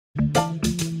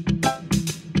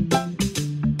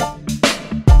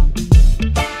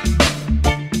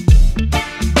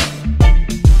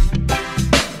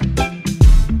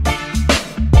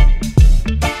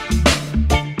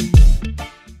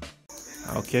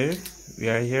Okay, we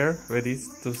are here ready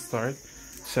to start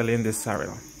shelling the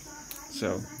sorrel.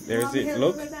 So there's it.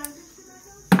 Look.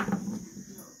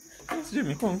 Yes,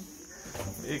 Jimmy, come.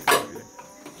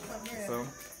 So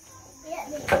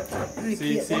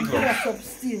see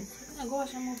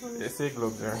gloves. They say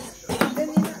gloves there.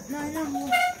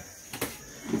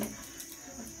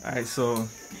 Alright, so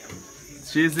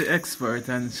she's the expert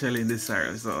on shelling the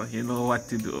sorrel, so you know what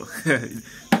to do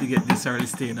to get the sorrel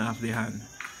stain off the hand.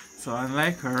 So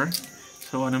unlike her,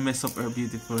 she wanna mess up her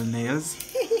beautiful nails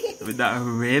with that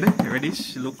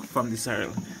reddish look from the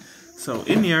sorrel. So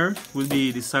in here will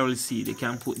be the sorrel seed. You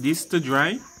can put this to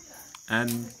dry,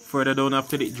 and further down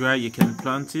after it dry you can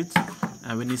plant it,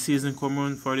 and when the season comes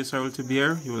around for the sorrel to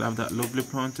bear, you will have that lovely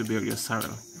plant to bear your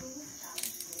sorrel.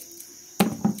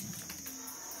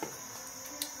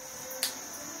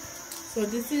 So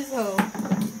this is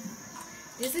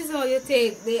how you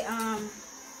take the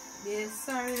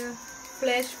sorrel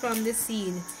flesh from the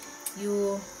seed.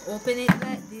 You open it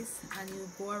like this and you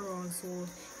go around so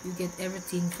you get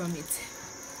everything from it.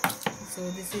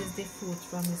 So this is the fruit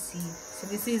from the seed. So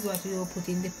this is what we will put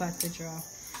in the pot to draw.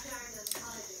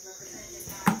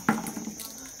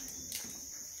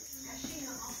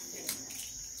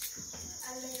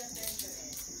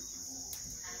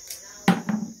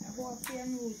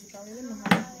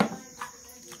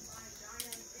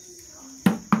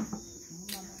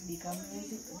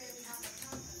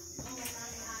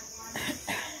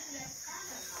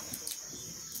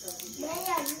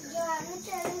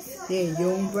 Hey,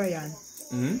 young Brian.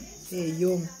 Hey,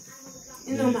 young.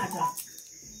 It no matter.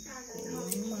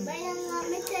 Brian, let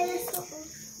me tell you something.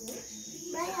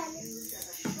 Brian.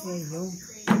 Hey, young.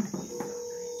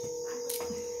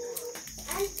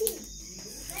 Auntie,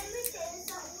 let me tell you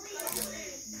something.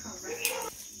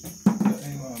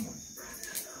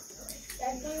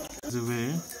 The way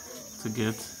to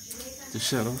get the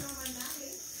shell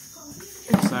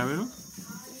sorrel,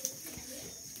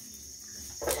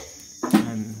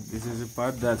 and this is the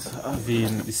part that's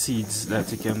having the seeds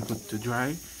that you can put to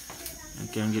dry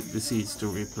and can get the seeds to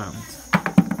replant.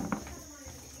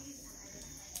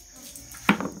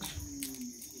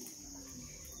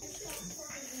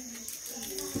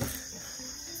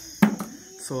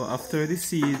 So after the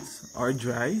seeds are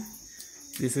dry,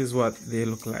 this is what they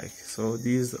look like. So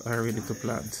these are ready to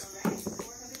plant.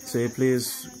 So you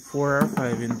place 4 or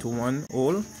 5 into one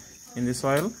hole in the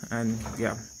soil, and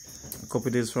yeah, a couple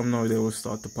of days from now they will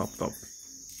start to pop up.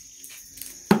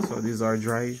 So these are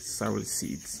dry sorrel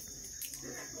seeds.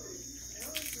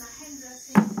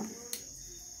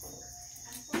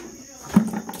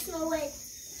 No, wait.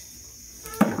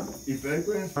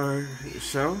 Our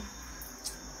shell.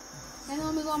 I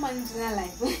know me go manage my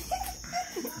life.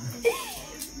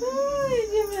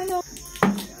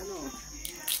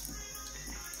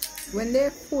 When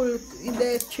they're full,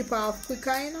 they chip off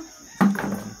quicker, you know?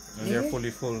 And they're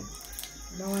fully full.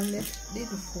 The one they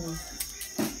didn't full.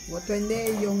 But when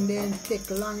they're young, they take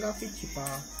longer to chip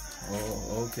off.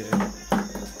 Oh, okay.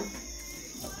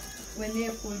 When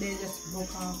they're full, they just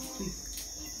broke off quick.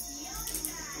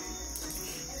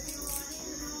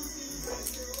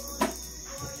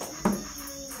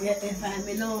 Yeah, if I'm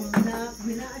alone,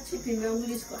 we're not chipping, we'll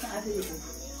just cut out it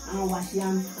and wash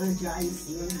them and dry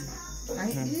it. I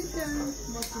eat them,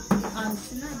 but I'm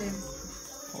not them.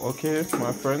 Okay,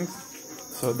 my friends.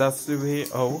 So that's the way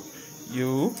how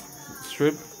you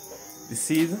strip the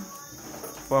seed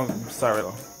from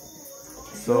sorrel.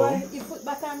 So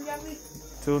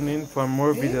tune in for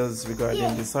more videos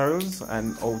regarding the sorrels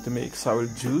and how to make sorrel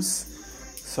juice,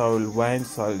 sorrel wine,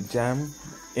 sorrel jam,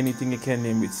 anything you can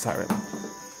name with sorrel.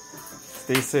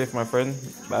 Stay safe, my friend.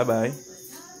 Bye bye.